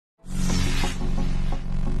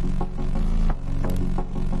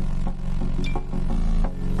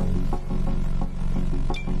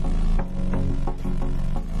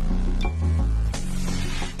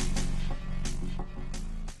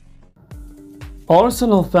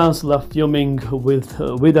Arsenal fans left fuming with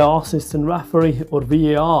video assistant referee or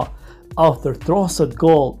VAR after Trossard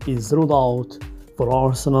goal is ruled out for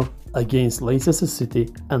Arsenal against Leicester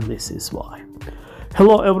City, and this is why.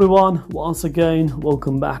 Hello everyone, once again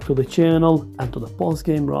welcome back to the channel and to the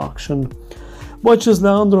post-game reaction. Much as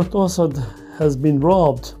Leandro Trossard has been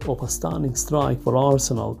robbed of a stunning strike for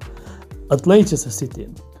Arsenal at Leicester City,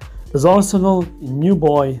 as Arsenal new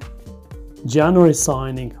boy January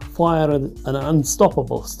signing fired an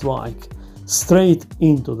unstoppable strike straight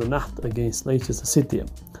into the net against Leicester City.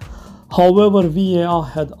 However, VAR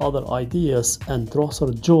had other ideas and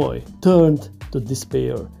Trossard's joy turned to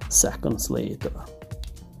despair seconds later.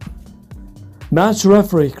 Match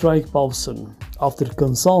referee Craig Pawson, after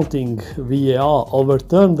consulting VAR,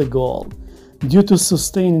 overturned the goal due to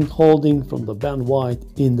sustained holding from the Ben White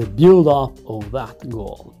in the build-up of that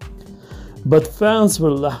goal. But fans were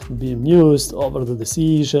left bemused over the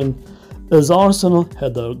decision, as Arsenal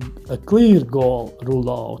had a clear goal ruled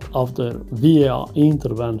out after VAR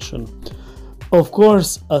intervention. Of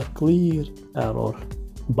course, a clear error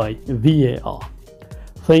by VAR.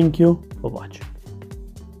 Thank you for watching.